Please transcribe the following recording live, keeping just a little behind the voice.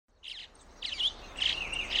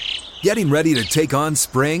Getting ready to take on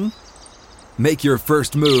spring? Make your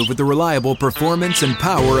first move with the reliable performance and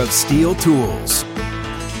power of Steel tools.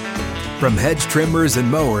 From hedge trimmers and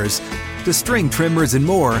mowers to string trimmers and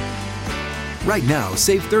more, right now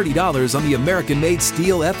save $30 on the American-made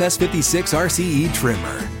Steel FS56 RCE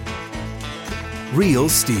trimmer. Real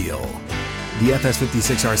Steel. The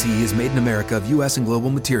FS56 RCE is made in America of U.S. and global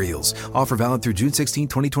materials. Offer valid through June 16,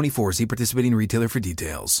 2024. See participating retailer for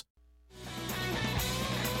details.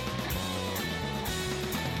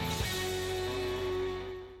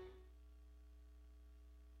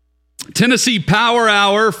 Tennessee Power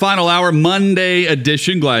Hour, final hour, Monday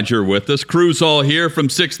edition. Glad you're with us. Crew's all here from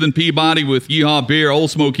 6th and Peabody with Yeehaw Beer,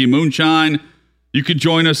 Old Smoky Moonshine. You can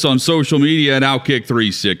join us on social media at Outkick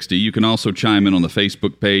 360. You can also chime in on the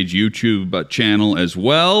Facebook page, YouTube channel as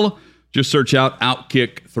well. Just search out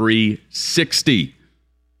Outkick 360.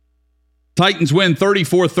 Titans win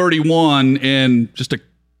 34-31 in just a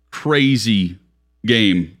crazy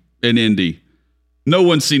game in Indy. No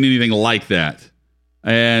one's seen anything like that.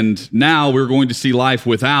 And now we're going to see life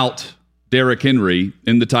without Derrick Henry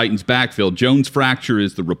in the Titans' backfield. Jones fracture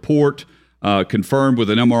is the report, confirmed with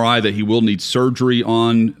an MRI that he will need surgery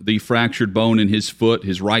on the fractured bone in his foot,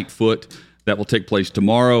 his right foot. That will take place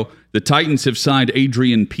tomorrow. The Titans have signed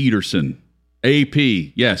Adrian Peterson. AP,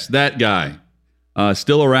 yes, that guy.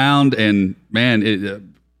 Still around and,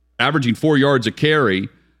 man, averaging 4 yards a carry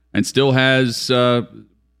and still has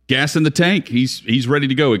gas in the tank. He's ready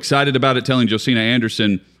to go. Excited about it, telling Josina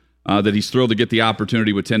Anderson that he's thrilled to get the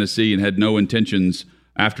opportunity with Tennessee and had no intentions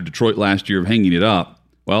after Detroit last year of hanging it up.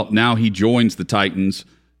 Well, now he joins the Titans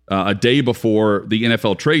a day before the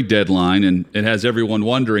NFL trade deadline, and it has everyone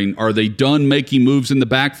wondering, are they done making moves in the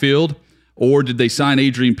backfield, or did they sign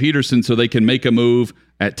Adrian Peterson so they can make a move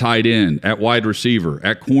at tight end, at wide receiver,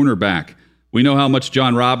 at cornerback? We know how much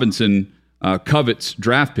John Robinson covets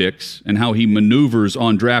draft picks and how he maneuvers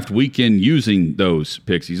on draft weekend using those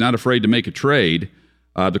picks. He's not afraid to make a trade.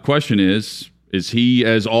 The question is he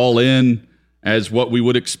as all in as what we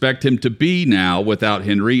would expect him to be now without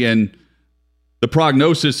Henry? And the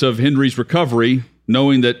prognosis of Henry's recovery,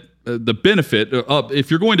 knowing that the benefit of, if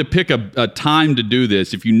you're going to pick a time to do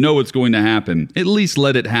this, if you know it's going to happen, at least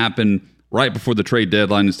let it happen right before the trade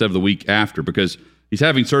deadline instead of the week after, because he's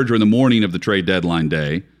having surgery in the morning of the trade deadline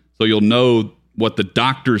day. So you'll know what the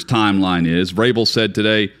doctor's timeline is. Vrabel said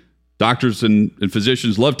today, doctors and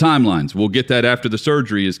physicians love timelines. We'll get that after the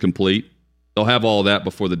surgery is complete. They'll have all of that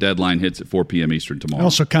before the deadline hits at 4 p.m. Eastern tomorrow. He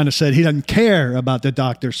also kind of said he doesn't care about the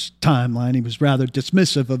doctor's timeline. He was rather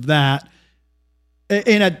dismissive of that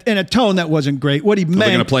in a tone that wasn't great. What he meant, they're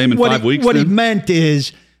going to play him in 5 weeks. What he meant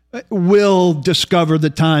is we'll discover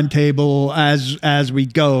the timetable as we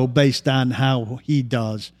go based on how he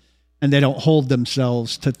does. And they don't hold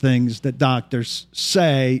themselves to things that doctors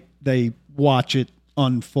say. They watch it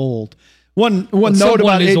unfold. One note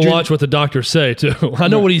about needs Adrian, to watch what the doctors say too. I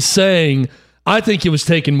know what he's saying. I think it was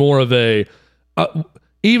taken more of a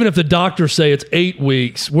even if the doctors say it's 8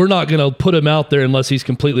 weeks, we're not going to put him out there unless he's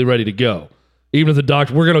completely ready to go. Even if the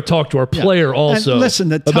doctor, we're going to talk to our player also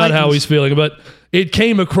about how he's feeling. But it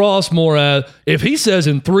came across more as, if he says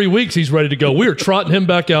in 3 weeks he's ready to go, we're trotting him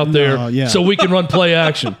back out there so we can run play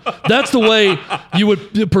action. That's the way you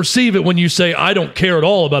would perceive it when you say, I don't care at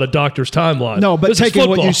all about a doctor's timeline. No, but taking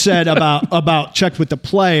what you said about check with the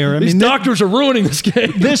player. These doctors are ruining this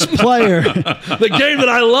game. This player. The game that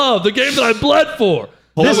I love, the game that I bled for.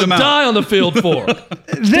 This would die on the field for.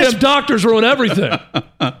 Damn doctors ruin everything.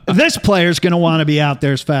 This player's going to want to be out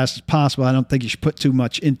there as fast as possible. I don't think you should put too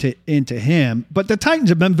much into him. But the Titans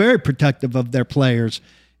have been very protective of their players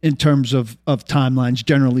in terms of timelines,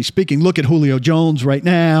 generally speaking. Look at Julio Jones right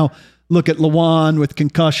now. Look at Lewan with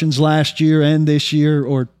concussions last year and this year,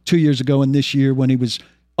 or 2 years ago and this year, when he was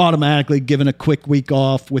automatically given a quick week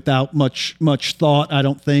off without much thought, I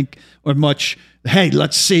don't think, or much, hey,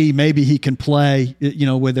 let's see, maybe he can play,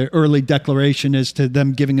 with an early declaration as to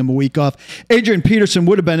them giving him a week off. Adrian Peterson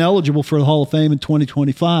would have been eligible for the Hall of Fame in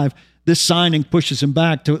 2025. This signing pushes him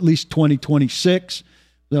back to at least 2026.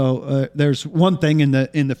 So there's one thing in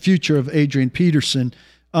the future of Adrian Peterson.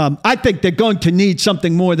 I think they're going to need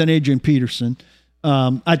something more than Adrian Peterson.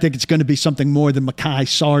 I think it's going to be something more than Mekhi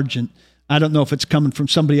Sargent. I don't know if it's coming from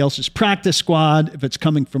somebody else's practice squad, if it's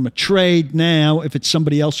coming from a trade now, if it's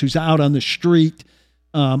somebody else who's out on the street.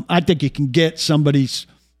 I think you can get somebody's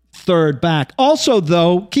third back. Also,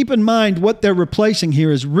 though, keep in mind what they're replacing here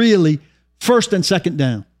is really first and second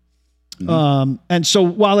down. Mm-hmm. And so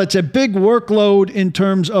while it's a big workload in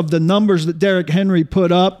terms of the numbers that Derrick Henry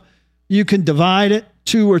put up, You can divide it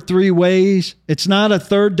 2 or 3 ways. It's not a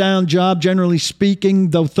third down job, generally speaking,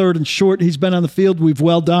 though third and short he's been on the field. We've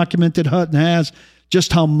well documented, Hutton has,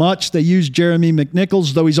 just how much they use Jeremy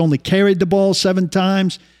McNichols, though he's only carried the ball 7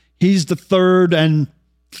 times. He's the 3rd and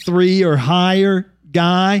 3 or higher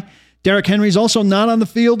guy. Derrick Henry's also not on the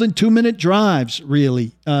field in 2-minute drives,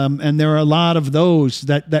 really. And there are a lot of those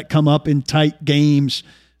that come up in tight games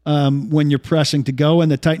when you're pressing to go.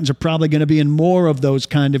 And the Titans are probably going to be in more of those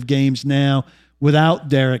kind of games now without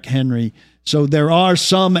Derrick Henry. So there are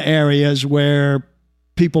some areas where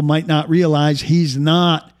people might not realize he's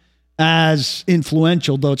not as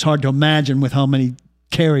influential, though it's hard to imagine with how many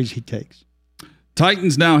carries he takes.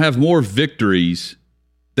 Titans now have more victories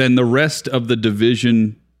than the rest of the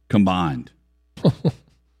division combined.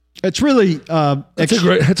 It's really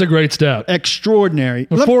that's a great stat. Extraordinary.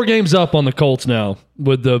 We're 4 games up on the Colts now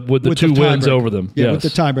with the 2 wins over them. Yeah, with the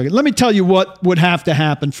tiebreaker. Let me tell you what would have to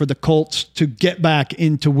happen for the Colts to get back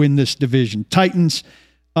in to win this division. Titans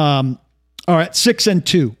are at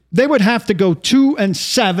 6-2. They would have to go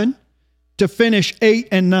 2-7 to finish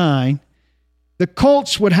 8-9. The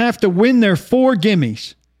Colts would have to win their 4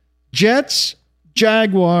 gimmies. Jets,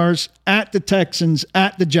 Jaguars, at the Texans,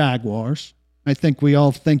 at the Jaguars. I think we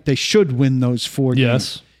all think they should win those 4 games.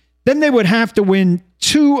 Yes. Then they would have to win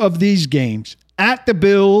 2 of these games. At the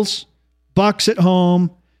Bills, Bucks at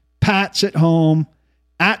home, Pats at home,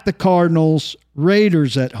 at the Cardinals,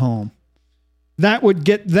 Raiders at home. That would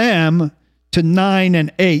get them to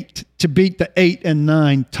 9-8 to beat the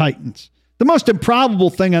 8-9 Titans. The most improbable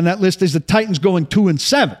thing on that list is the Titans going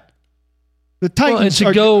 2-7. The Titans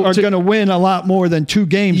are going to win a lot more than 2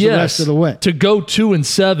 games the rest of the way. To go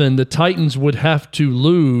 2-7, the Titans would have to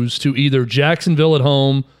lose to either Jacksonville at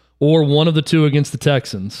home or one of the 2 against the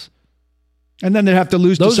Texans. And then they'd have to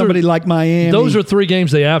lose to somebody like Miami. Those are 3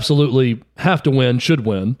 games they absolutely have to win, should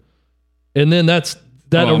win. And then that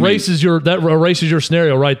erases your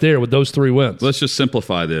scenario right there with those 3 wins. Let's just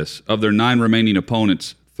simplify this. Of their 9 remaining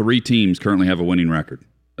opponents, 3 teams currently have a winning record.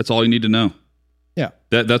 That's all you need to know. Yeah.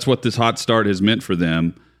 That's what this hot start has meant for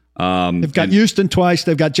them. They've got Houston twice.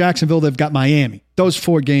 They've got Jacksonville. They've got Miami. Those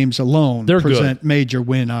 4 games alone present major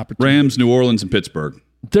win opportunities. Rams, New Orleans, and Pittsburgh.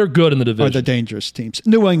 They're good in the division. Are the dangerous teams.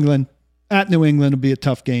 New England will be a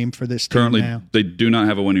tough game for this team Currently, now. They do not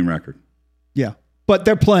have a winning record. Yeah. But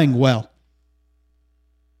they're playing well.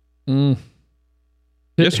 Hit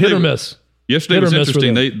or miss. Yesterday was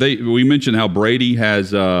interesting. We mentioned how Brady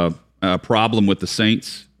has a problem with the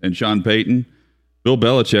Saints and Sean Payton. Bill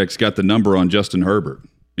Belichick's got the number on Justin Herbert.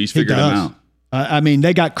 He's figured him out. I mean,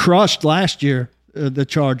 they got crushed last year, the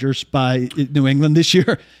Chargers, by New England. This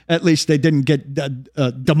year, at least they didn't get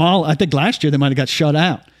demolished. I think last year they might have got shut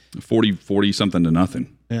out. 40-something to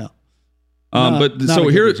nothing. Yeah.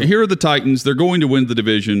 Here are the Titans. They're going to win the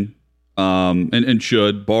division and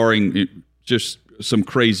should, barring just some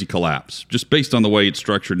crazy collapse, just based on the way it's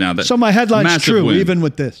structured now. So my headline's true, win. Even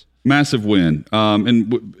with this. Massive win.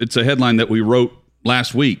 And it's a headline that we wrote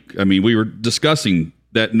last week. I mean, we were discussing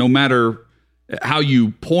that no matter how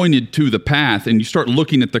you pointed to the path and you start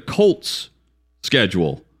looking at the Colts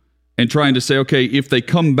schedule and trying to say, okay, if they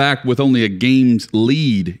come back with only a game's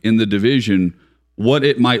lead in the division, what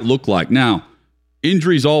it might look like. Now,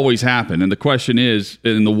 injuries always happen. And the question is,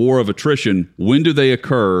 in the war of attrition, when do they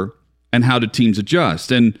occur and how do teams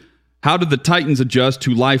adjust? And how do the Titans adjust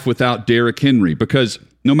to life without Derrick Henry? Because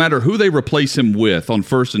no matter who they replace him with on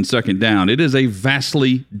first and second down, it is a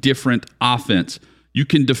vastly different offense. You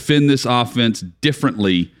can defend this offense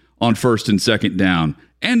differently on first and second down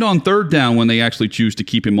and on third down when they actually choose to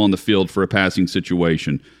keep him on the field for a passing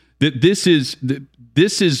situation. The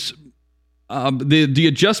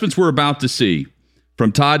adjustments we're about to see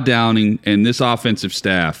from Todd Downing and this offensive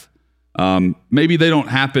staff. Maybe they don't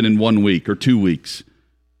happen in 1 week or 2 weeks,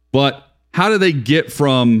 but how do they get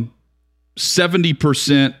from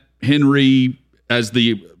 70% Henry as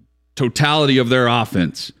the totality of their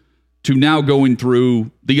offense to now going through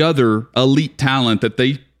the other elite talent that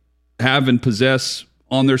they have and possess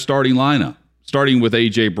on their starting lineup, starting with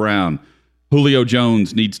A.J. Brown? Julio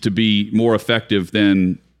Jones needs to be more effective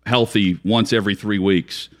than healthy once every 3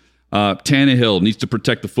 weeks. Tannehill needs to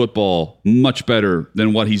protect the football much better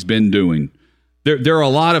than what he's been doing. There are a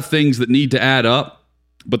lot of things that need to add up,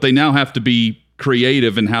 but they now have to be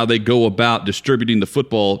creative in how they go about distributing the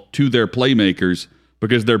football to their playmakers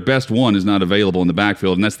because their best one is not available in the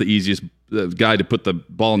backfield, and that's the easiest guy to put the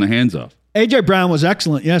ball in the hands of. A.J. Brown was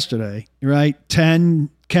excellent yesterday, right? 10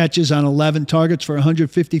 catches on 11 targets for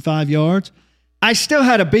 155 yards. I still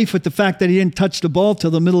had a beef with the fact that he didn't touch the ball till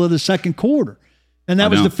the middle of the second quarter. And that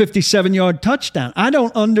was the 57-yard touchdown. I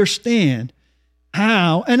don't understand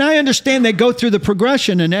how, and I understand they go through the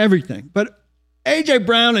progression and everything, but A.J.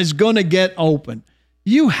 Brown is going to get open.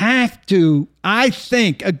 You have to, I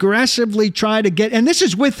think, aggressively try to get, and this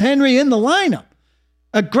is with Henry in the lineup,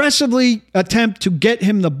 aggressively attempt to get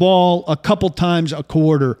him the ball a couple times a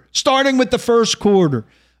quarter, starting with the first quarter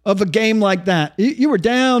of a game like that. You were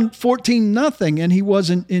down 14-0, and he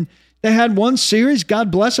wasn't in. They had one series, God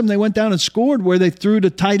bless them, they went down and scored where they threw to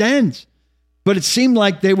tight ends. But it seemed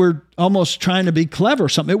like they were almost trying to be clever or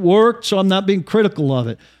something. It worked, so I'm not being critical of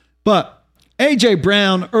it. But A.J.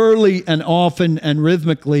 Brown, early and often and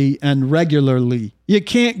rhythmically and regularly, you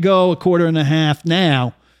can't go a quarter and a half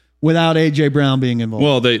now without A.J. Brown being involved.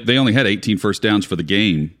 Well, they only had 18 first downs for the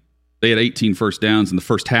game. They had 18 first downs in the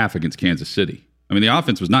first half against Kansas City. I mean, the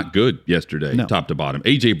offense was not good yesterday, top to bottom.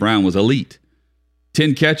 A.J. Brown was elite.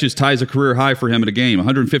 10 catches ties a career high for him in a game.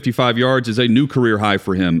 155 yards is a new career high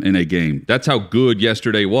for him in a game. That's how good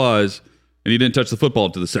yesterday was, and he didn't touch the football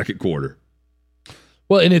up to the second quarter.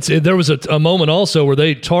 Well, and there was a moment also where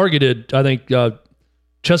they targeted, I think,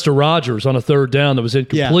 Chester Rogers on a third down that was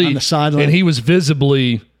incomplete. On the sideline. And he was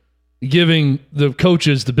visibly giving the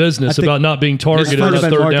coaches the business about not being targeted on a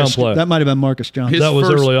third down play. That might have been Marcus Johnson. That was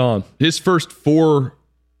early on. His first 4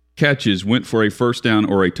 catches went for a first down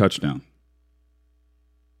or a touchdown.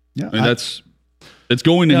 Yeah, I mean, it's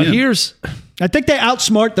going to him. I think they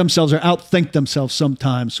outsmart themselves or outthink themselves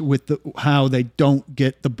sometimes with how they don't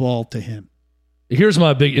get the ball to him. Here's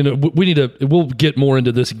my big, we'll get more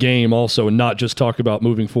into this game also and not just talk about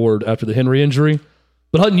moving forward after the Henry injury.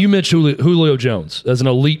 But Hutton, you mentioned Julio Jones as an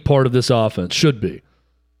elite part of this offense, should be.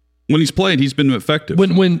 When he's played, he's been effective.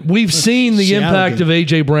 When we've seen the impact of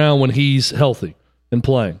A.J. Brown when he's healthy and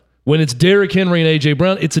playing. When it's Derrick Henry and A.J.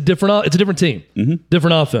 Brown, it's a different team,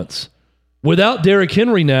 different offense. Without Derrick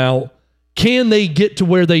Henry now, can they get to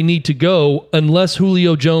where they need to go unless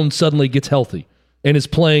Julio Jones suddenly gets healthy and is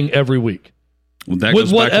playing every week? Well, that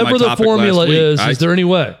goes back to my whatever the topic formula last week. is there any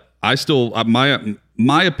way? I still,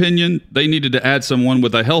 my opinion, they needed to add someone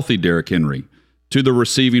with a healthy Derrick Henry to the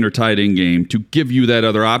receiving or tight end game to give you that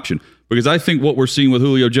other option. Because I think what we're seeing with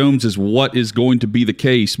Julio Jones is what is going to be the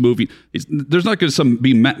case moving. There's not going to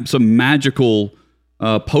be some magical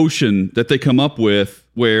potion that they come up with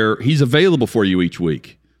where he's available for you each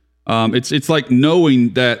week. It's like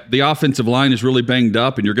knowing that the offensive line is really banged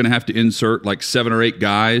up and you're going to have to insert like 7 or 8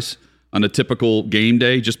 guys on a typical game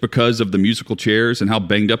day just because of the musical chairs and how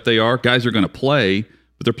banged up they are. Guys are going to play,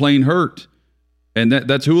 but they're playing hurt. And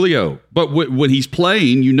that's Julio. But when he's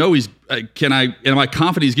playing, you know am I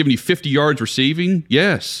confident he's giving you 50 yards receiving?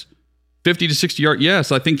 Yes. 50 to 60 yards?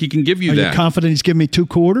 Yes, I think he can give you that. Are you confident he's giving me 2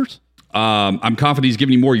 quarters? I'm confident he's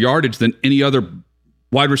giving you more yardage than any other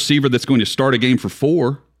wide receiver that's going to start a game for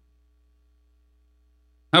 4.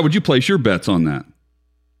 How would you place your bets on that?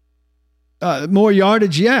 More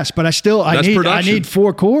yardage, yes, but I need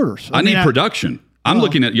 4 quarters. I need production. I'm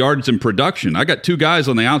looking at yards and production. I got 2 guys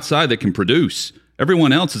on the outside that can produce.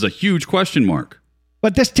 Everyone else is a huge question mark.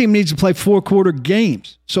 But this team needs to play 4-quarter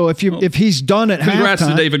games. So if he's done at halftime, congrats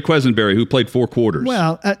to David Quesenberry who played 4 quarters.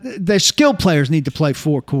 Well, the skilled players need to play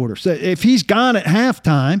 4 quarters. If he's gone at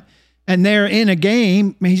halftime and they're in a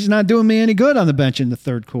game, he's not doing me any good on the bench in the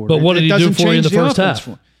third quarter. But what did he do for you in the first half?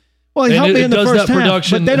 Well, he helped me in the first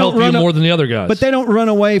half, but they don't run more than the other guys. But they don't run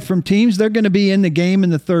away from teams. They're going to be in the game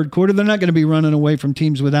in the third quarter. They're not going to be running away from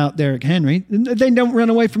teams without Derrick Henry. They don't run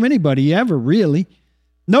away from anybody ever, really.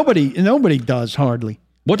 Nobody does hardly.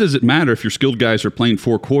 What does it matter if your skilled guys are playing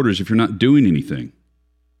 4 quarters if you're not doing anything?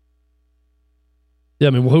 Yeah,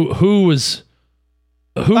 I mean, who's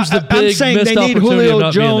the big I'm saying missed they need opportunity Julio of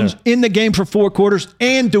not Jones being there? in the game for 4 quarters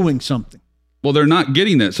and doing something. Well, they're not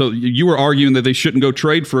getting that. So you were arguing that they shouldn't go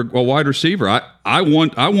trade for a wide receiver. I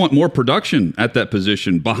want more production at that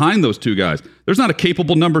position behind those 2 guys. There's not a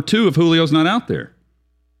capable number 2 if Julio's not out there.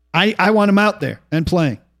 I want him out there and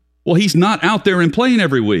playing. Well, he's not out there and playing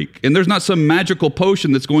every week, and there's not some magical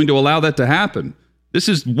potion that's going to allow that to happen. This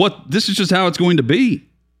is just how it's going to be.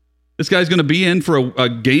 This guy's going to be in for a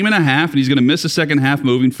game and a half, and he's going to miss a second half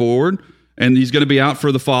moving forward, and he's going to be out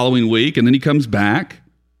for the following week, and then he comes back.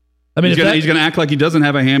 I mean, he's going to act like he doesn't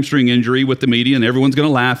have a hamstring injury with the media, and everyone's going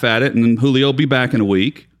to laugh at it, and then Julio will be back in a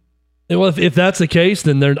week. Well, if that's the case,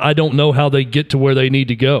 then I don't know how they get to where they need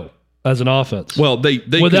to go as an offense. Well, they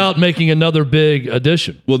without making another big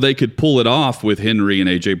addition. Well, they could pull it off with Henry and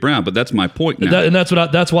A.J. Brown, but that's my point now.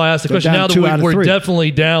 That's why I asked the question. Now that we're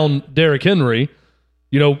definitely down Derrick Henry,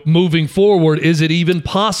 moving forward, is it even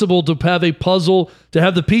possible to have a puzzle, to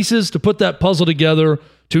have the pieces to put that puzzle together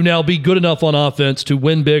to now be good enough on offense to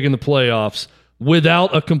win big in the playoffs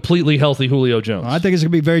without a completely healthy Julio Jones? I think it's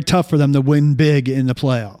going to be very tough for them to win big in the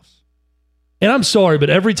playoffs. And I'm sorry, but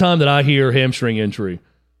every time that I hear hamstring injury,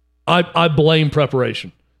 I blame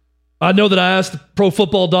preparation. I know that I asked the Pro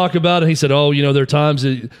Football Doc about it. He said, oh, there are times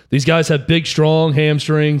that these guys have big, strong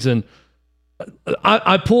hamstrings. And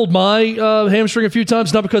I pulled my hamstring a few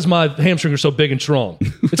times, not because my hamstrings are so big and strong.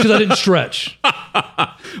 It's because I didn't stretch.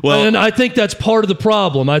 And I think that's part of the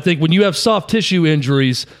problem. I think when you have soft tissue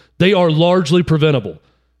injuries, they are largely preventable.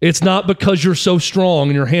 It's not because you're so strong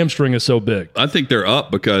and your hamstring is so big. I think they're up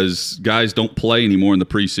because guys don't play anymore in the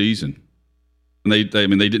preseason. And they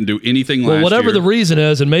didn't do anything last year. Well, whatever the reason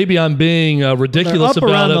is, and maybe I'm being ridiculous up about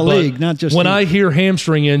around it, the but league, not just when I hear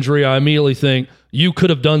hamstring injury, I immediately think you could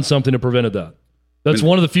have done something to prevent that. That's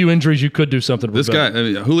one of the few injuries you could do something to prevent.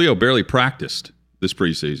 This guy, Julio, barely practiced this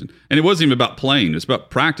preseason. And it wasn't even about playing. It's about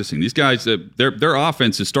practicing. These guys, their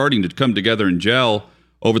offense is starting to come together and gel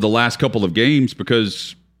over the last couple of games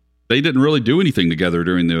because they didn't really do anything together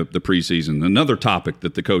during the preseason. Another topic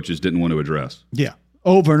that the coaches didn't want to address. Yeah.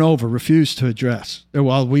 Over and over, refused to address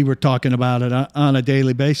while we were talking about it on a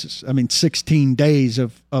daily basis. 16 days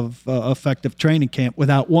of effective training camp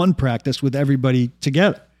without one practice with everybody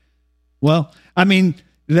together. Well,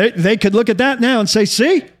 they could look at that now and say,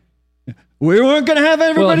 see, we weren't going to have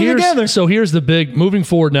everybody together. So here's the big, moving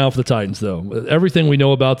forward now for the Titans, though. Everything we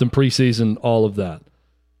know about them preseason, all of that.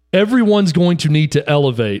 Everyone's going to need to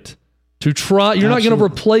elevate to try. You're not going to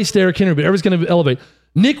replace Derrick Henry, but everyone's going to elevate.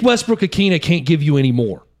 Nick Westbrook-Akina can't give you any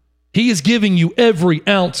more. He is giving you every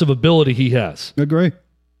ounce of ability he has. Agree.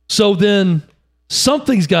 So then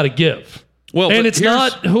something's got to give. Well, and it's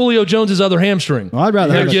not Julio Jones' other hamstring. Well, I'd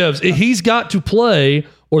rather that gives. He's got to play,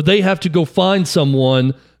 or they have to go find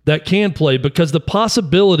someone that can play, because the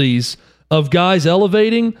possibilities of guys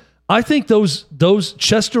elevating, I think those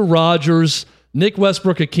Chester Rogers, Nick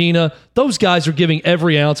Westbrook-Akina, those guys are giving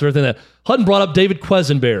every ounce of everything. That Hutton brought up David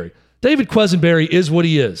Quesenberry. David Quesenberry is what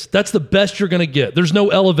he is. That's the best you're going to get. There's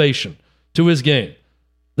no elevation to his game.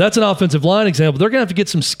 That's an offensive line example. They're going to have to get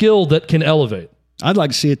some skill that can elevate. I'd like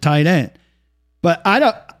to see a tight end. But I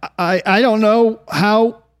don't know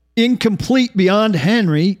how incomplete beyond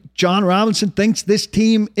Henry John Robinson thinks this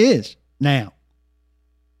team is now.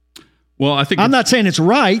 Well, I think I'm not saying it's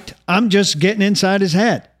right. I'm just getting inside his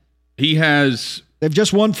head. They've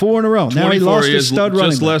just won 4 in a row. Now he lost his stud running back.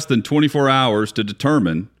 Just less than 24 hours to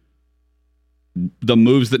determine the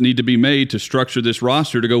moves that need to be made to structure this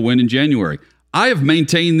roster to go win in January. I have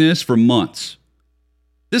maintained this for months.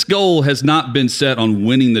 This goal has not been set on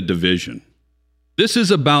winning the division. This is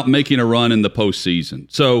about making a run in the postseason.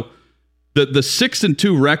 So the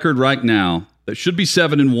 6-2 record right now, that should be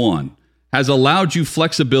 7-1, has allowed you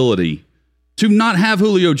flexibility to not have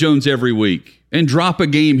Julio Jones every week and drop a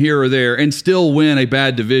game here or there and still win a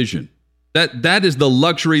bad division. That is the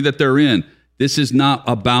luxury that they're in. This is not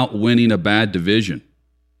about winning a bad division.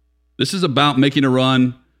 This is about making a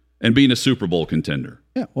run and being a Super Bowl contender.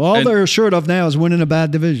 Yeah. Well, all they're assured of now is winning a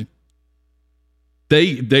bad division.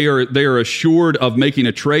 They are assured of making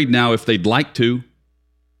a trade now if they'd like to.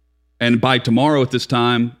 And by tomorrow at this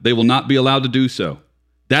time, they will not be allowed to do so.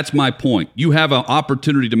 That's my point. You have an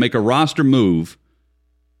opportunity to make a roster move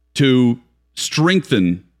to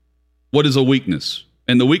strengthen what is a weakness.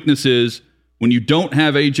 And the weakness is when you don't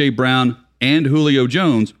have A.J. Brown and Julio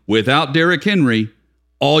Jones, without Derrick Henry,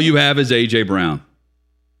 all you have is A.J. Brown.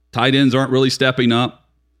 Tight ends aren't really stepping up.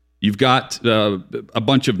 You've got a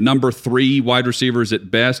bunch of number 3 wide receivers at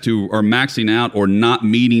best who are maxing out or not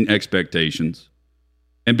meeting expectations.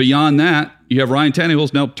 And beyond that, you have Ryan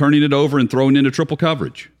Tannehill's now turning it over and throwing into triple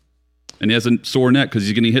coverage. And he has a sore neck because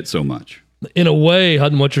he's getting hit so much. In a way,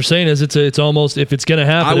 Hutton, what you're saying is it's almost, if it's going to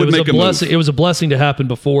happen, it was a blessing to happen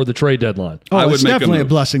before the trade deadline. Oh, it's definitely a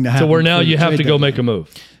blessing to happen. So where now you have to go make a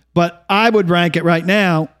move. But I would rank it right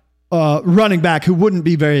now, running back who wouldn't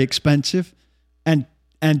be very expensive and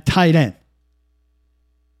tight end.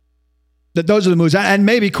 Those are the moves. And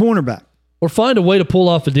maybe cornerback. Or find a way to pull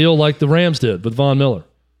off a deal like the Rams did with Von Miller.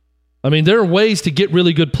 There are ways to get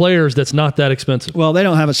really good players that's not that expensive. Well, they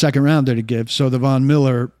don't have a second rounder to give, so the Von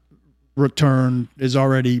Miller return is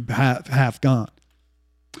already half gone.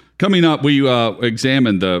 Coming up, we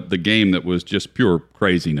examined the game that was just pure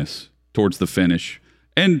craziness towards the finish.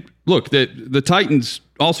 And look, the Titans,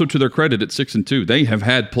 also to their credit at 6-2, they have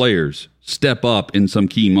had players step up in some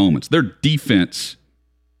key moments. Their defense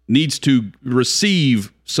needs to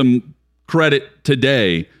receive some credit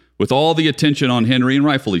today with all the attention on Henry, and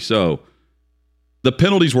rightfully so. The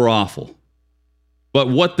penalties were awful. But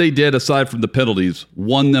what they did, aside from the penalties,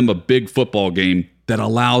 won them a big football game that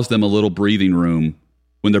allows them a little breathing room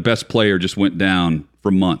when their best player just went down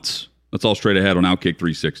for months. That's all straight ahead on Outkick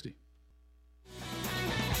 360.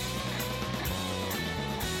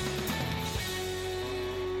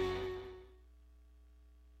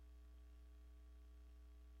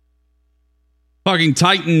 Talking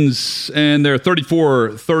Titans and their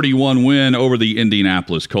 34-31 win over the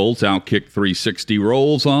Indianapolis Colts. Outkick 360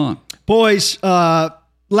 rolls on. Boys,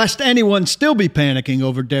 lest anyone still be panicking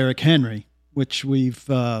over Derrick Henry, which we've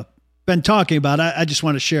been talking about, I just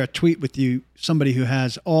want to share a tweet with you, somebody who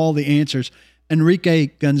has all the answers. Enrique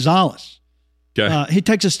Gonzalez. Okay. He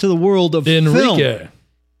takes us to the world of film.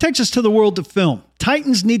 Takes us to the world of film.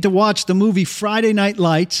 Titans need to watch the movie Friday Night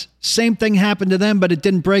Lights. Same thing happened to them, but it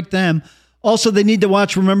didn't break them. Also, they need to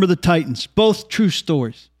watch Remember the Titans. Both true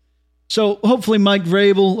stories. So hopefully Mike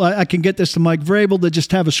Vrabel, I can get this to Mike Vrabel to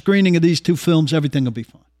just have a screening of these two films. Everything will be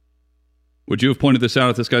fine. Would you have pointed this out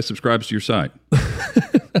if this guy subscribes to your site?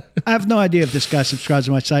 I have no idea if this guy subscribes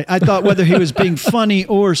to my site. I thought whether he was being funny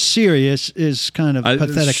or serious is kind of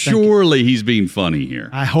pathetic. Surely he's being funny here.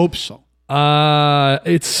 I hope so. I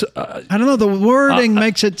don't know. The wording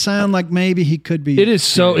makes it sound like maybe he could be. It is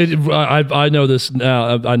so. I know this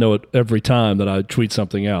now. I know it every time that I tweet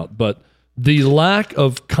something out. But the lack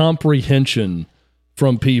of comprehension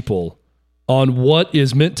from people on what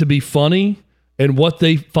is meant to be funny and what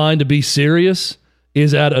they find to be serious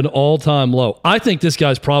is at an all-time low. I think this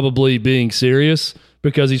guy's probably being serious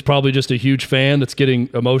because he's probably just a huge fan that's getting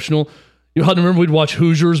emotional. You remember we'd watch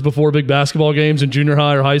Hoosiers before big basketball games in junior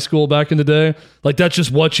high or high school back in the day? Like, that's just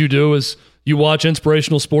what you do is you watch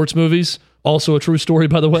inspirational sports movies. Also a true story,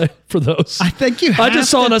 by the way, for those. I think you have I just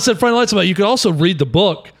saw and I said Friday Nights about it. You could also read the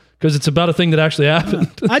book because it's about a thing that actually happened.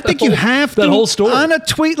 I think you have that to, whole story. On a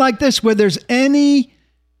tweet like this where there's any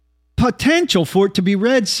potential for it to be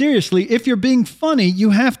read seriously, if you're being funny,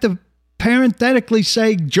 you have to parenthetically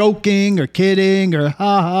say joking or kidding or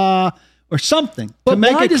ha-ha or something to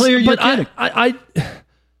make it clear you're kidding.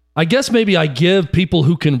 I guess maybe I give people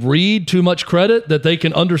who can read too much credit that they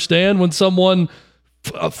can understand when someone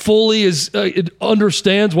fully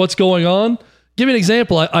understands what's going on. Give me an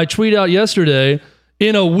example. I tweeted out yesterday,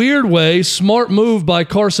 in a weird way, smart move by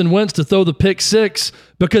Carson Wentz to throw the pick six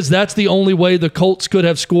because that's the only way the Colts could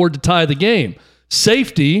have scored to tie the game.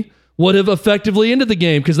 Safety would have effectively ended the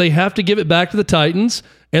game because they have to give it back to the Titans,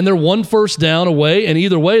 and they're 1 first down away, and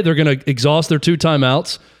either way, they're going to exhaust their 2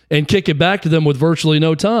 timeouts and kick it back to them with virtually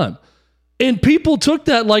no time. And people took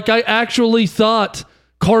that like I actually thought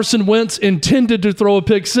Carson Wentz intended to throw a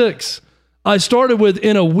pick six. I started with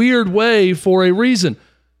in a weird way for a reason.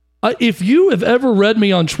 If you have ever read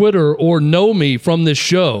me on Twitter or know me from this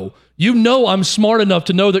show, you know I'm smart enough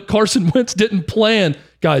to know that Carson Wentz didn't plan.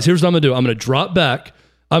 Guys, here's what I'm going to do. I'm going to drop back.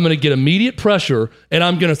 I'm going to get immediate pressure, and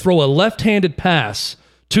I'm going to throw a left-handed pass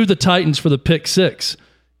to the Titans for the pick six.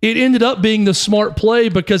 It ended up being the smart play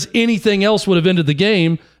because anything else would have ended the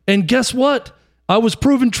game. And guess what? I was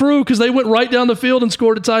proven true because they went right down the field and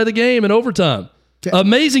scored to tie the game in overtime.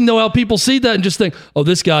 Amazing, though, how people see that and just think, oh,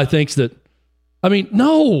 this guy thinks that. I mean,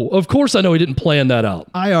 no, of course I know he didn't plan that out.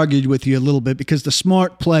 I argued with you a little bit because the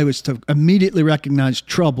smart play was to immediately recognize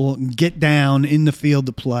trouble and get down in the field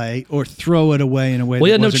to play or throw it away in a way that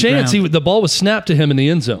wasn't he had no chance. The ball was snapped to him in the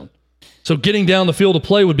end zone. So getting down the field to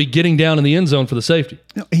play would be getting down in the end zone for the safety.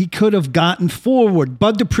 He could have gotten forward.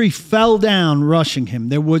 Bud Dupree fell down rushing him.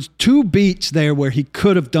 There was 2 beats there where he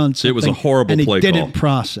could have done something. It was a horrible play call. And he didn't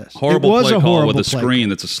process. Horrible play call with a screen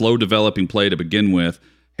that's a slow developing play to begin with.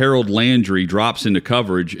 Harold Landry drops into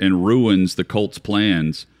coverage and ruins the Colts'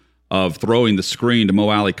 plans of throwing the screen to Mo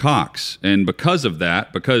Alley Cox. And because of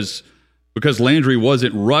that, because Landry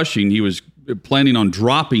wasn't rushing, he was planning on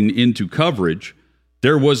dropping into coverage.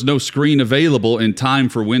 There was no screen available in time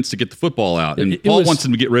for Wentz to get the football out. And Paul wants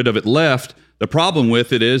him to get rid of it left. The problem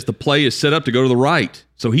with it is the play is set up to go to the right.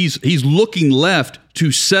 So he's looking left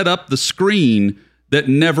to set up the screen that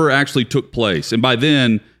never actually took place. And by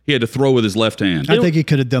then, he had to throw with his left hand. I think he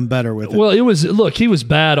could have done better with it. Well, he was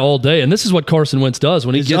bad all day. And this is what Carson Wentz does.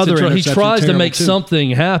 When he gets in trouble, he tries to make something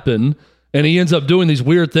happen. And he ends up doing these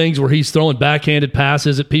weird things where he's throwing backhanded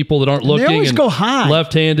passes at people that aren't looking. They always go high.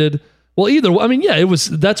 Left-handed. Well,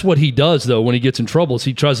 that's what he does, though, when he gets in trouble. Is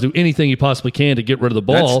he tries to do anything he possibly can to get rid of the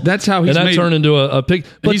ball. That's how he's made, turned into a pick.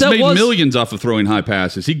 But he's made millions off of throwing high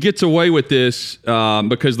passes. He gets away with this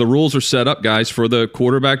because the rules are set up, guys, for the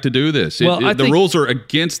quarterback to do this. The rules are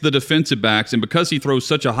against the defensive backs, and because he throws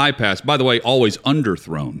such a high pass, by the way, always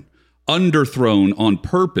underthrown on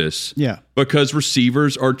purpose. Yeah. Because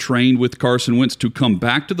receivers are trained with Carson Wentz to come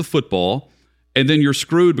back to the football. And then you're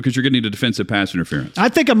screwed because you're getting a defensive pass interference. I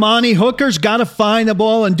think Amani Hooker's got to find the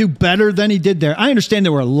ball and do better than he did there. I understand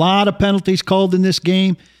there were a lot of penalties called in this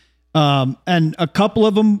game, and a couple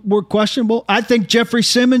of them were questionable. I think Jeffrey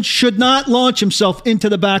Simmons should not launch himself into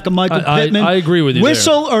the back of Michael Pittman. I agree with you.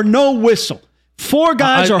 Whistle or no whistle. 4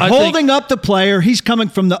 guys are holding up the player. He's coming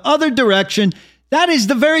from the other direction. That is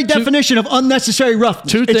the very definition of unnecessary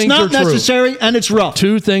roughness. Two things it's not are true. necessary and it's rough.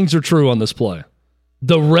 Two things are true on this play.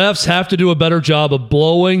 The refs have to do a better job of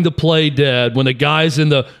blowing the play dead when a guy's in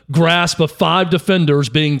the grasp of 5 defenders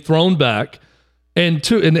being thrown back. And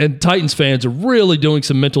Titans fans are really doing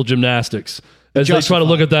some mental gymnastics as they try to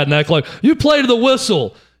look at that and act like, you play to the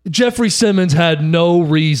whistle. Jeffrey Simmons had no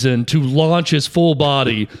reason to launch his full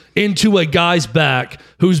body into a guy's back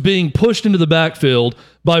who's being pushed into the backfield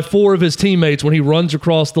by 4 of his teammates when he runs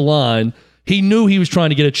across the line. He knew he was trying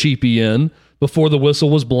to get a cheapie in before the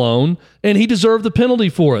whistle was blown, and he deserved the penalty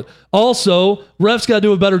for it. Also, refs got to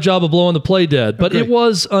do a better job of blowing the play dead, but it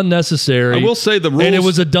was unnecessary. I will say the rules... And it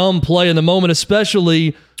was a dumb play in the moment,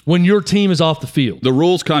 especially when your team is off the field. The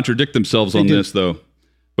rules contradict themselves on this, though,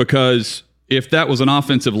 because if that was an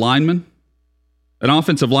offensive lineman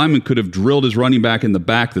could have drilled his running back in the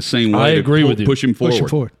back the same way. I agree with you. Push him forward.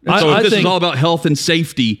 So if this is all about health and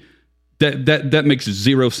safety, that makes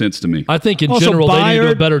zero sense to me. I think in also, general, Byard, they need to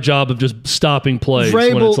do a better job of just stopping plays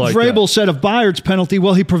when it's like Vrabel that. said of Byard's penalty,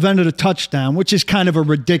 well, he prevented a touchdown, which is kind of a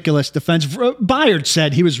ridiculous defense. Byard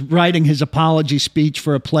said he was writing his apology speech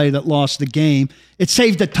for a play that lost the game. It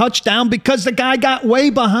saved a touchdown because the guy got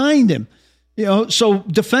way behind him. So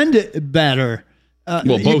defend it better.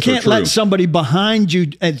 You can't let somebody behind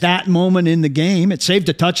you at that moment in the game. It saved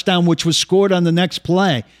a touchdown, which was scored on the next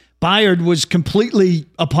play. Byard was completely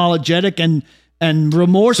apologetic and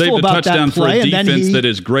remorseful about that play. Saved a touchdown for a defense that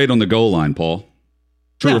is great on the goal line, Paul.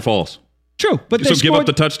 True or false? True. But so give up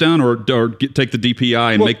the touchdown or take the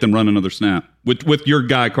DPI and make them run another snap with your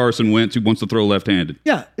guy, Carson Wentz, who wants to throw left-handed.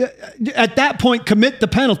 Yeah. At that point, commit the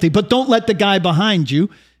penalty, but don't let the guy behind you.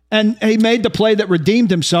 And he made the play that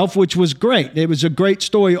redeemed himself, which was great. It was a great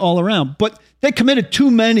story all around. But they committed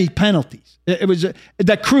too many penalties. It was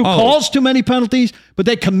that crew calls too many penalties, but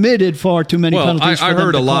they committed far too many penalties. I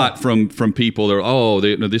heard a lot from people.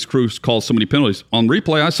 This crew calls so many penalties. On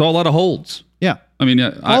replay, I saw a lot of holds. Yeah. I mean,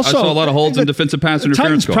 I saw a lot of holds and defensive pass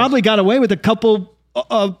interference calls. Probably got away with a couple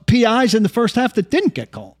of PIs in the first half that didn't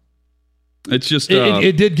get called. It's just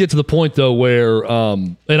it did get to the point though where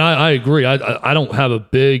and I agree. I don't have a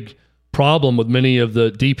big problem with many of the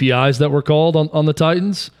DPIs that were called on the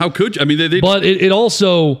Titans. How could you? I mean, but it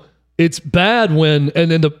also it's bad when and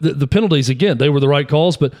then the penalties again they were the right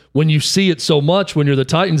calls, but when you see it so much when you're the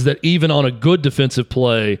Titans that even on a good defensive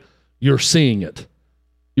play you're seeing it.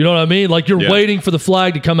 You know what I mean? Like you're waiting for the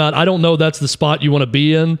flag to come out. I don't know that's the spot you want to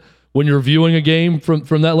be in when you're viewing a game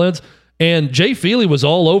from that lens. And Jay Feely was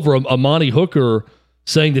all over Amani Hooker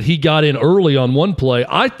saying that he got in early on one play.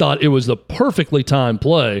 I thought it was the perfectly timed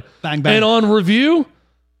play. Bang, bang. And on review,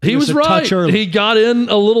 he was right. He got in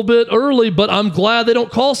a little bit early, but I'm glad they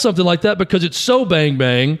don't call something like that because it's so bang,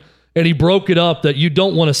 bang, and he broke it up that you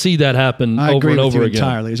don't want to see that happen over and over again.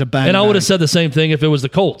 Entirely. It's a bang, and I bang. would have said the same thing if it was the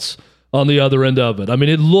Colts on the other end of it. I mean,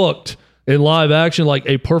 it looked in live action like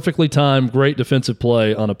a perfectly timed, great defensive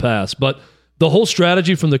play on a pass. But the whole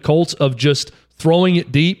strategy from the Colts of just throwing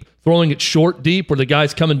it deep, throwing it short deep where the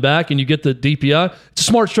guy's coming back and you get the DPI, it's a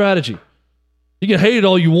smart strategy. You can hate it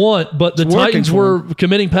all you want, but the Titans were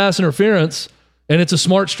committing pass interference, and it's a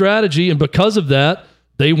smart strategy. And because of that,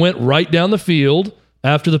 they went right down the field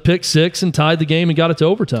after the pick six and tied the game and got it to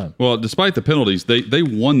overtime. Well, despite the penalties, they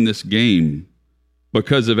won this game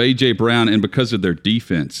because of A.J. Brown and because of their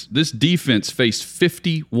defense. This defense faced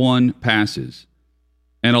 51 passes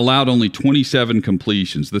and allowed only 27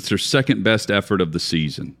 completions. That's their second best effort of the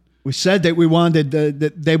season. We said that we wanted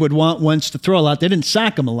that they would want Wentz to throw a lot. They didn't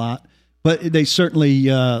sack him a lot, but they certainly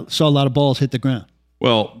saw a lot of balls hit the ground.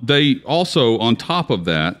 Well, they also, on top of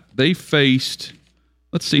that, they faced,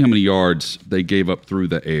 let's see how many yards they gave up through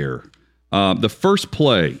the air. The first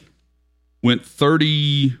play went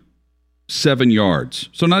 37 yards,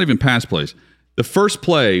 so not even pass plays. The first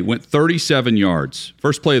play went 37 yards,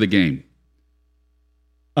 first play of the game.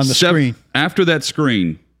 On the screen. After that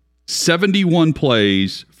screen, 71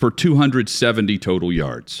 plays for 270 total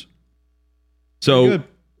yards. So,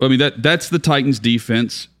 I mean, that's the Titans'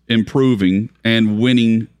 defense improving and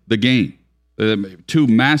winning the game. Two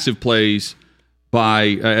massive plays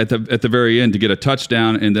by at the very end to get a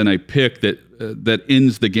touchdown and then a pick that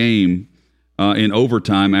ends the game in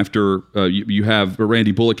overtime after you have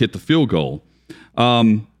Randy Bullock hit the field goal.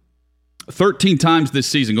 13 times this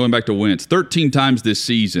season, going back to Wentz, 13 times this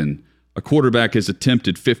season, a quarterback has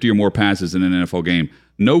attempted 50 or more passes in an NFL game.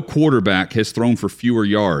 No quarterback has thrown for fewer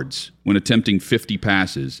yards when attempting 50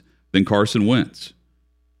 passes than Carson Wentz.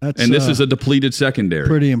 And this is a depleted secondary.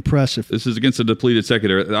 Pretty impressive. This is against a depleted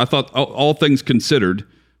secondary. I thought all things considered,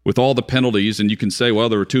 with all the penalties, and you can say, well,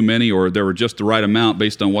 there were too many or there were just the right amount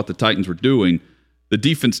based on what the Titans were doing, the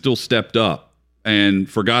defense still stepped up and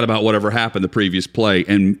forgot about whatever happened the previous play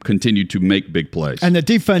and continued to make big plays. And the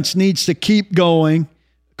defense needs to keep going.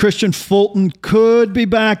 Christian Fulton could be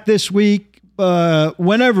back this week,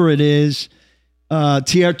 whenever it is.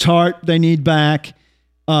 Tier Tart, they need back.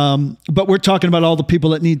 But we're talking about all the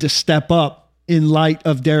people that need to step up in light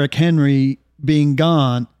of Derrick Henry being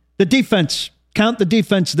gone. The defense, count the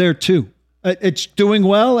defense there too. It's doing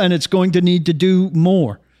well, and it's going to need to do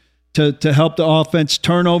more to help the offense.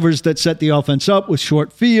 Turnovers that set the offense up with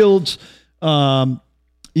short fields, some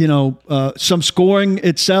scoring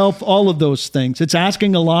itself, all of those things. It's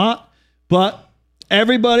asking a lot, but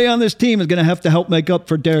everybody on this team is going to have to help make up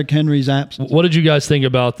for Derrick Henry's absence. What did you guys think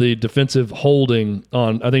about the defensive holding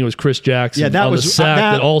on, I think it was Chris Jackson, that on was the sack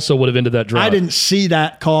that also would have ended that drive? I didn't see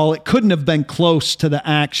that call. It couldn't have been close to the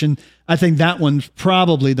action. I think that one's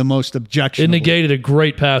probably the most objectionable. It negated a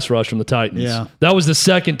great pass rush from the Titans. Yeah. That was the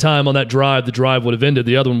second time on that drive the drive would have ended.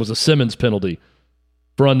 The other one was a Simmons penalty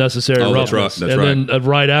for unnecessary roughness. That's right. Then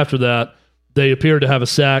right after that, they appeared to have a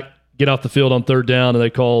sack, get off the field on third down, and they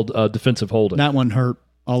called defensive holding. That one hurt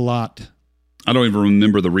a lot. I don't even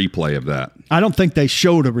remember the replay of that. I don't think they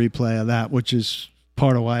showed a replay of that, which is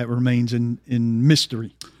part of why it remains in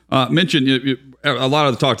mystery. Mentioned a lot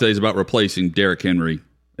of the talk today is about replacing Derrick Henry,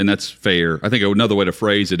 and that's fair. I think another way to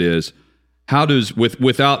phrase it is, how does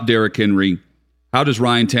without Derrick Henry, how does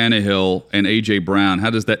Ryan Tannehill and A.J. Brown, how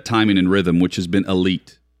does that timing and rhythm, which has been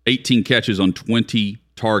elite, 18 catches on 20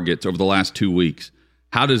 targets over the last 2 weeks,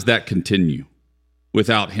 how does that continue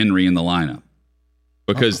without Henry in the lineup?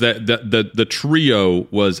 Because the trio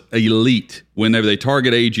was elite whenever they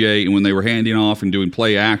target AJ and when they were handing off and doing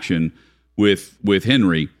play action with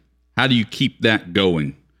Henry. How do you keep that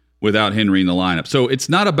going without Henry in the lineup? So it's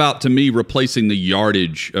not about, to me, replacing the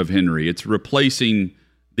yardage of Henry. It's replacing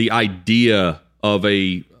the idea of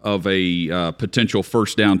a potential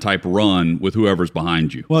first down type run with whoever's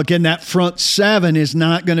behind you. Well, again, that front seven is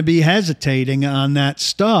not going to be hesitating on that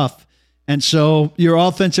stuff. And so your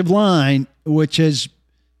offensive line, which is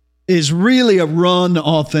really a run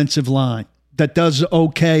offensive line that does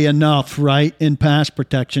okay enough, right, in pass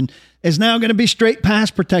protection, is now going to be straight pass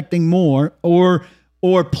protecting more, or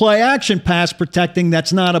play action pass protecting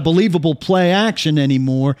that's not a believable play action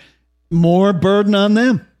anymore. More burden on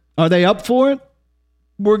them. Are they up for it?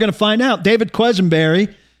 We're going to find out. David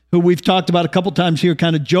Quesenberry, who we've talked about a couple times here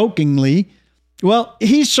kind of jokingly, well,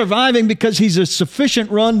 he's surviving because he's a sufficient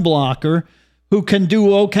run blocker who can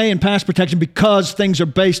do okay in pass protection because things are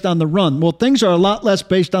based on the run. Well, things are a lot less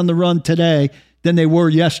based on the run today than they were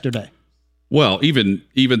yesterday. Well, even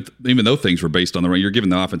though things were based on the run, you're giving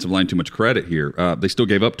the offensive line too much credit here. They still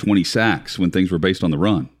gave up 20 sacks when things were based on the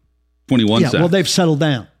run. 21 sacks. Well, they've settled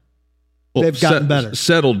down. They've gotten better.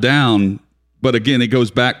 Settled down, but again, it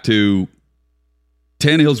goes back to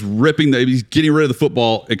Tannehill's he's getting rid of the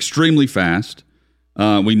football extremely fast.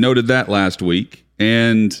 We noted that last week.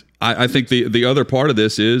 And I think the other part of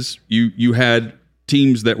this is you had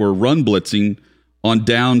teams that were run blitzing on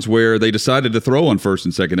downs where they decided to throw on first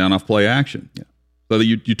and second down off play action. Yeah. So that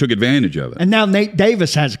you took advantage of it. And now Nate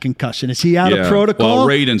Davis has a concussion. Is he out of protocol? Well,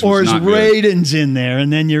 Radens or was is not good. Radens in there?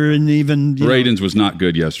 And then you're in even... Radens was not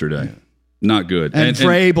good yesterday. Yeah. Not good. And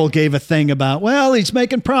Vrabel gave a thing about, well, he's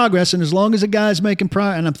making progress, and as long as a guy's making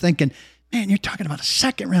progress, and I'm thinking, man, you're talking about a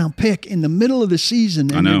second-round pick in the middle of the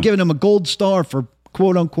season, and you're giving him a gold star for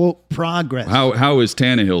quote-unquote progress. How is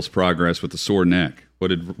Tannehill's progress with the sore neck? What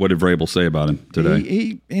did Vrabel say about him today?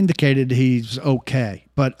 He indicated he's okay,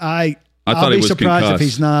 but I'll thought he was surprised concussed. if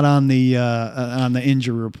he's not on the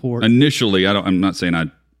injury report. Initially, I'm not saying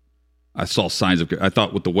I saw signs of. I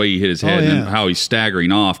thought with the way he hit his head and how he's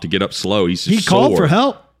staggering off to get up slow, he's just sore. Called for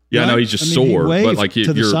help. Yeah, right? no, he's just sore. But like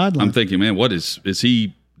to the sideline. I'm thinking, man, what is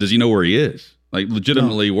he? Does he know where he is? Like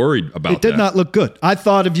legitimately worried about it. Did not look good. I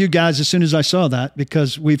thought of you guys as soon as I saw that,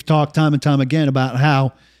 because we've talked time and time again about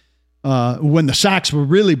how when the sacks were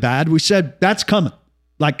really bad, we said that's coming.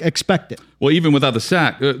 Like, expect it. Well, even without the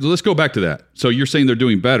sack, let's go back to that. So you're saying they're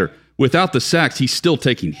doing better. Without the sacks, he's still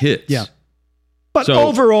taking hits. Yeah. But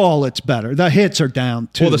overall, it's better. The hits are down,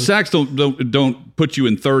 too. Well, the sacks don't put you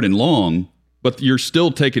in third and long, but you're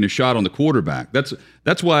still taking a shot on the quarterback.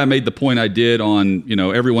 That's why I made the point I did on,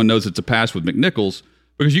 everyone knows it's a pass with McNichols,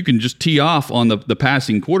 because you can just tee off on the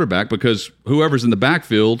passing quarterback, because whoever's in the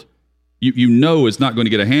backfield, you know is not going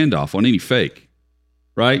to get a handoff on any fake,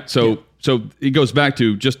 right? So it goes back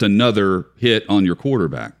to just another hit on your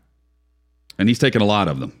quarterback. And he's taken a lot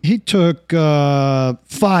of them. He took 5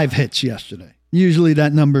 hits yesterday. Usually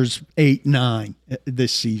that number's 8, 9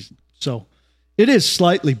 this season. So It is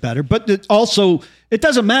slightly better, but it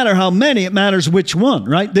doesn't matter how many, it matters which one,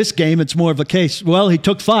 right? This game, it's more of a case, well, he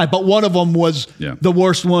took 5, but one of them was the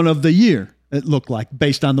worst one of the year, it looked like,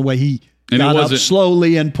 based on the way he got up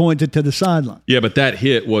slowly and pointed to the sideline. Yeah, but that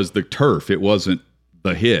hit was the turf. It wasn't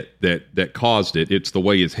the hit that caused it. It's the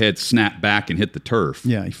way his head snapped back and hit the turf.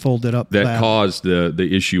 Yeah, he folded up. That caused the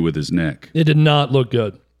issue with his neck. It did not look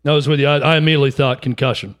good. I was with you. I immediately thought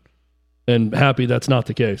concussion, and happy that's not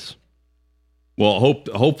the case. Well,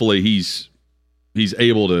 hopefully he's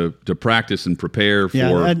able to practice and prepare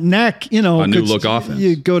for a neck, a new look offense.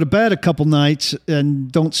 You go to bed a couple nights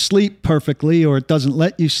and don't sleep perfectly, or it doesn't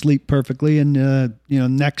let you sleep perfectly, and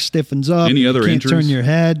neck stiffens up. Any other injuries? injuries? Turn your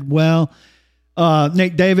head. Well,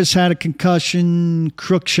 Nate Davis had a concussion.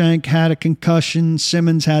 Cruikshank had a concussion.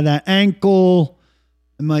 Simmons had that ankle.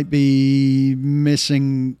 It might be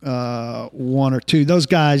missing 1 or 2. Those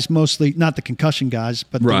guys, mostly not the concussion guys,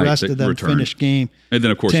 but the rest of them returned. finished game. And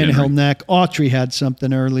then, of course, Tannehill neck. Autry had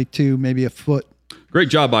something early, too, maybe a foot. Great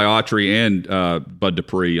job by Autry and Bud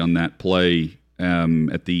Dupree on that play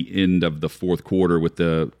at the end of the fourth quarter with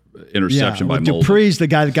the interception by Molden. Dupree's the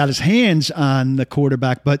guy that got his hands on the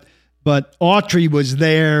quarterback, but Autry was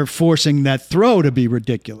there forcing that throw to be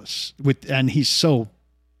ridiculous. And he's so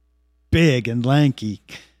big and lanky.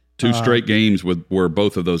 2 straight games where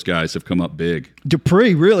both of those guys have come up big.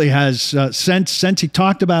 Dupree really has, since he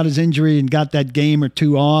talked about his injury and got that game or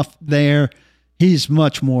 2 off there, he's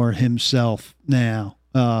much more himself now.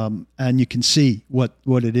 And you can see what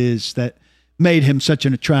it is that made him such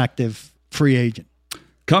an attractive free agent.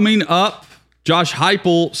 Coming up, Josh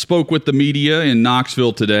Heupel spoke with the media in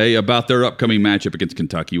Knoxville today about their upcoming matchup against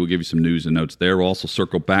Kentucky. We'll give you some news and notes there. We'll also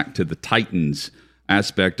circle back to the Titans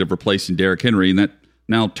aspect of replacing Derrick Henry, and that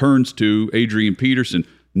now turns to Adrian Peterson.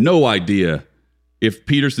 No idea if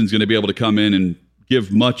Peterson's going to be able to come in and give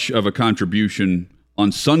much of a contribution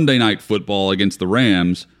on Sunday Night Football against the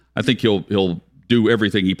Rams. I think he'll do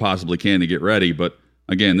everything he possibly can to get ready, but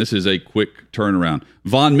again, this is a quick turnaround.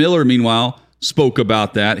 Von Miller, meanwhile, spoke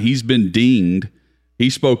about that. He's been dinged. He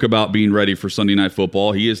spoke about being ready for Sunday Night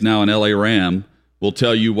Football. He is now an LA Ram. We'll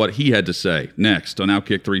tell you what he had to say next on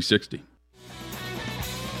Outkick 360.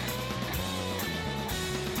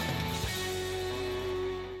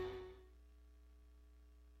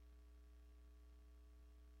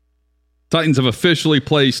 Titans have officially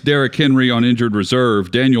placed Derrick Henry on injured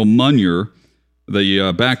reserve. Daniel Munyer,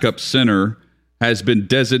 the backup center, has been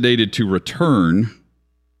designated to return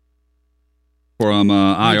from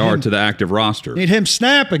IR to the active roster. Need him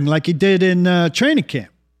snapping like he did in training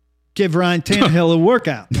camp. Give Ryan Tannehill a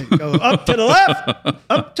workout. Go up to the left,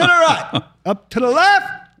 up to the right, up to the left,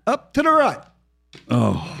 up to the right.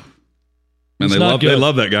 Oh, man, they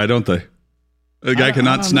love that guy, don't they? The guy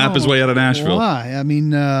cannot snap his way out of Nashville. Why? I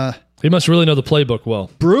mean, he must really know the playbook well.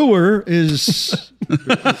 Brewer is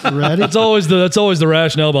ready. That's always the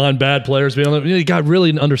rationale behind bad players being on. The guy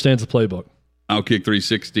really understands the playbook. Outkick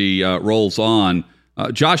 360 rolls on.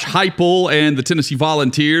 Josh Heupel and the Tennessee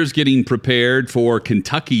Volunteers getting prepared for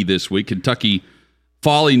Kentucky this week. Kentucky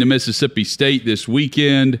falling to Mississippi State this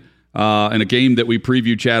weekend in a game that we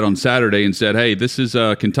previewed, Chad, on Saturday and said, hey, this is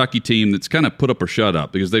a Kentucky team that's kind of put up or shut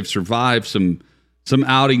up because they've survived some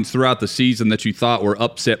outings throughout the season that you thought were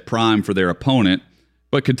upset prime for their opponent.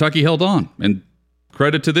 But Kentucky held on, and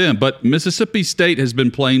credit to them. But Mississippi State has been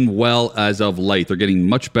playing well as of late. They're getting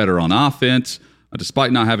much better on offense.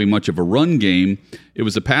 Despite not having much of a run game, it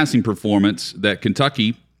was a passing performance that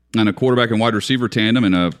Kentucky and a quarterback and wide receiver tandem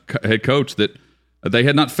and a head coach that they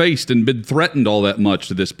had not faced and been threatened all that much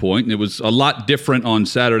to this point. And it was a lot different on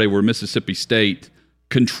Saturday where Mississippi State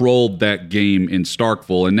controlled that game in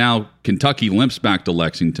Starkville. And now Kentucky limps back to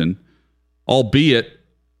Lexington, albeit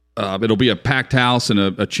it'll be a packed house and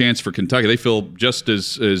a chance for Kentucky. They feel just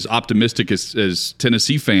as optimistic as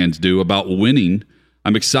Tennessee fans do about winning.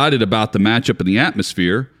 I'm excited about the matchup and the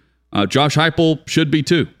atmosphere. Josh Heupel should be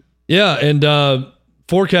too. Yeah, and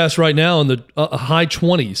forecast right now in the high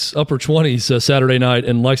 20s, upper 20s Saturday night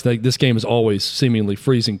in Lexington. This game is always seemingly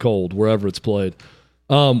freezing cold wherever it's played.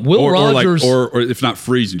 Rogers, or if not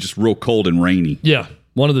freezing, just real cold and rainy. Yeah,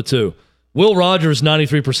 one of the two. Will Rogers,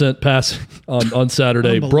 93% passing on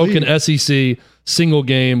Saturday, broken SEC single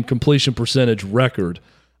game completion percentage record.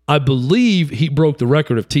 I believe he broke the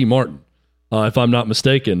record of T. Martin, if I'm not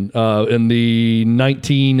mistaken, in the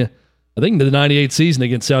 98 season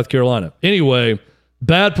against South Carolina. Anyway,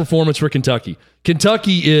 bad performance for Kentucky.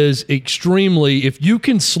 Kentucky is extremely, if you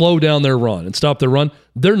can slow down their run and stop their run,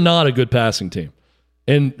 they're not a good passing team.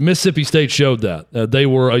 And Mississippi State showed that. They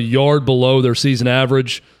were a yard below their season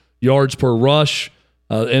average, yards per rush.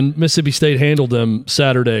 And Mississippi State handled them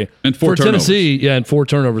Saturday. And 4 For turnovers. Tennessee, and 4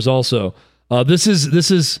 turnovers also. This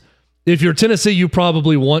is if you're Tennessee, you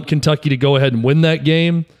probably want Kentucky to go ahead and win that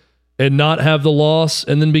game and not have the loss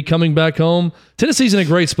and then be coming back home. Tennessee's in a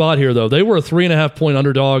great spot here, though. They were a 3.5-point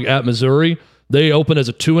underdog at Missouri. They opened as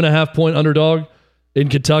a 2.5-point underdog in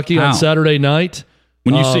Kentucky on Saturday night.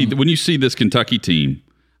 When you see this Kentucky team,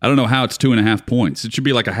 I don't know how it's 2.5 points. It should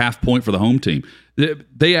be like a half point for the home team.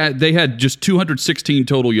 They had just 216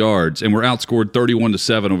 total yards and were outscored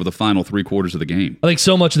 31-7 over the final 3 quarters of the game. I think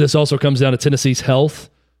so much of this also comes down to Tennessee's health.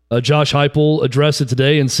 Josh Heupel addressed it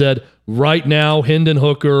today and said, right now, Hendon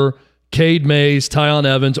Hooker, Cade Mays, Tyon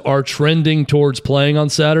Evans are trending towards playing on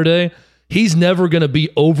Saturday. He's never going to be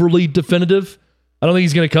overly definitive. I don't think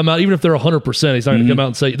he's going to come out, even if they're 100%, he's not going to come out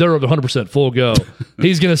and say, they're 100% full go.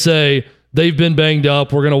 He's going to say, they've been banged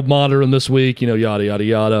up, we're going to monitor them this week, yada, yada,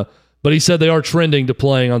 yada. But he said they are trending to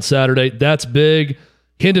playing on Saturday. That's big.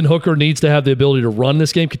 Hendon Hooker needs to have the ability to run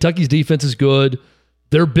this game. Kentucky's defense is good.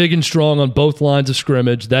 They're big and strong on both lines of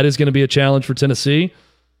scrimmage. That is going to be a challenge for Tennessee.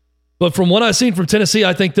 But from what I've seen from Tennessee,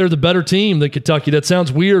 I think they're the better team than Kentucky. That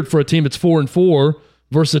sounds weird for a team that's 4-4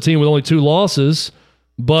 versus a team with only 2 losses.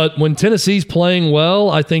 But when Tennessee's playing well,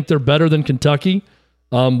 I think they're better than Kentucky.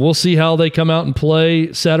 We'll see how they come out and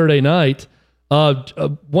play Saturday night.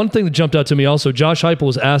 One thing that jumped out to me also, Josh Heupel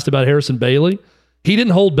was asked about Harrison Bailey. He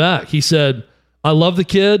didn't hold back. He said, I love the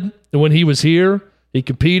kid. And when he was here, he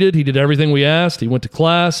competed. He did everything we asked. He went to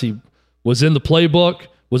class. He was in the playbook,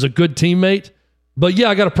 was a good teammate. But yeah,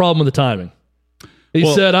 I got a problem with the timing. He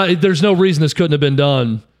said, there's no reason this couldn't have been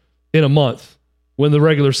done in a month when the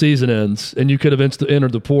regular season ends and you could have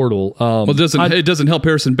entered the portal. It doesn't help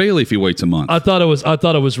Harrison Bailey if he waits a month. I thought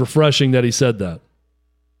it was refreshing that he said that.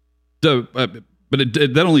 But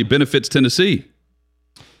that only benefits Tennessee.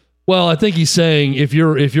 Well, I think he's saying if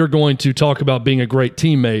you're going to talk about being a great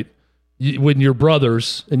teammate when you're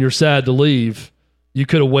brothers and you're sad to leave, you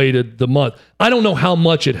could have waited the month. I don't know how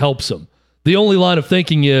much it helps him. The only line of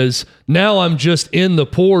thinking is now I'm just in the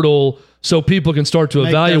portal so people can start to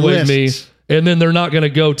evaluate me, and then they're not going to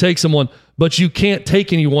go take someone. But you can't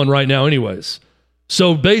take anyone right now anyways.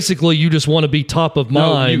 So basically, you just want to be top of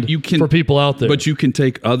mind for people out there. But you can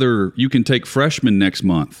take freshmen next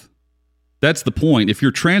month. That's the point. If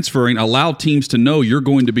you're transferring, allow teams to know you're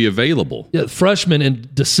going to be available. Yeah, freshmen in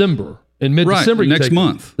December, in mid-December, next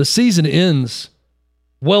month. The season ends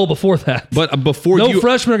well before that. But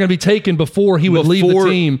freshmen are going to be taken before he would leave the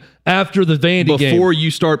team after the Vandy game. Before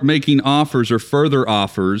you start making offers or further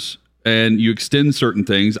offers, and you extend certain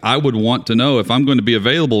things, I would want to know if I'm going to be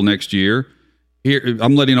available next year. Here,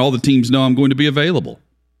 I'm letting all the teams know I'm going to be available.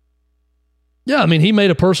 Yeah, I mean, he made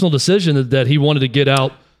a personal decision that he wanted to get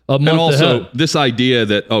out a month and also, ahead. This idea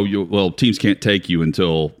that teams can't take you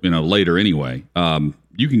until later anyway.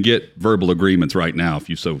 You can get verbal agreements right now if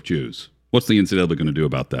you so choose. What's the NCAA going to do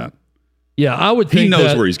about that? Yeah, I would think he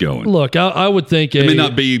knows where he's going. Look, I would think it may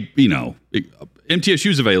not be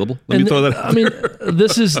MTSU's available. Let me throw that out there. I mean,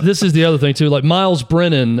 this is the other thing too. Like Miles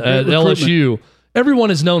Brennan at LSU. Everyone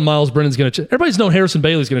has known Miles Brennan's going to. Everybody's known Harrison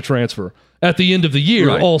Bailey's going to transfer at the end of the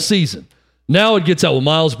year, all season. Now it gets out. Well,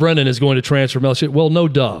 Miles Brennan is going to transfer from LSU. Well, no,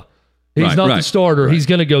 duh. He's not the starter. He's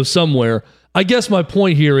going to go somewhere. I guess my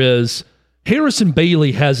point here is Harrison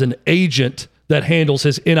Bailey has an agent that handles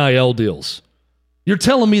his NIL deals. You're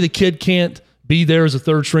telling me the kid can't be there as a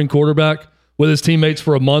third-string quarterback with his teammates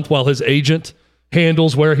for a month while his agent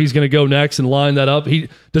handles where he's going to go next and line that up?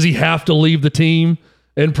 Does he have to leave the team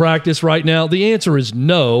and practice right now? The answer is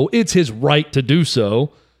no. It's his right to do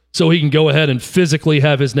so he can go ahead and physically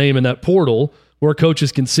have his name in that portal where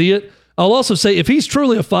coaches can see it. I'll also say if he's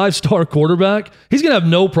truly a 5-star quarterback, he's going to have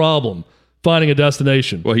no problem finding a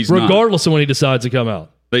destination. Well, he's regardless of when he decides to come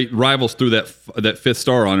out. Rivals threw that 5th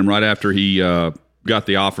star on him right after he got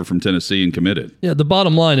the offer from Tennessee and committed. Yeah, the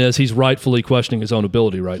bottom line is he's rightfully questioning his own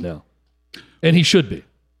ability right now. And he should be.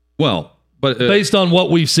 Well, but based on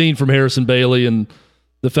what we've seen from Harrison Bailey and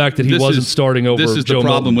the fact that he wasn't starting over Joe This is the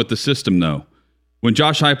problem with the system, though. When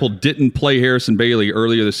Josh Heupel didn't play Harrison Bailey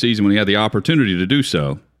earlier this season when he had the opportunity to do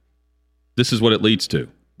so, this is what it leads to.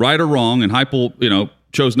 Right or wrong, and Heupel,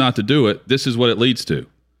 chose not to do it, this is what it leads to.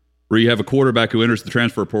 Where you have a quarterback who enters the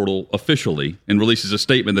transfer portal officially and releases a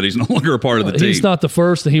statement that he's no longer a part of the team. He's not the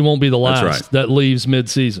first, and he won't be the last. That's right. That leaves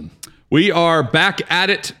mid-season. We are back at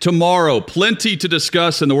it tomorrow. Plenty to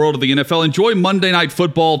discuss in the world of the NFL. Enjoy Monday Night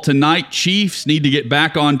Football tonight. Chiefs need to get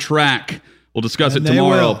back on track. We'll discuss it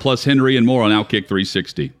tomorrow, plus Henry and more on Outkick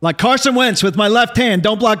 360. Like Carson Wentz with my left hand,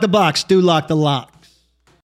 don't block the box, do lock the lock.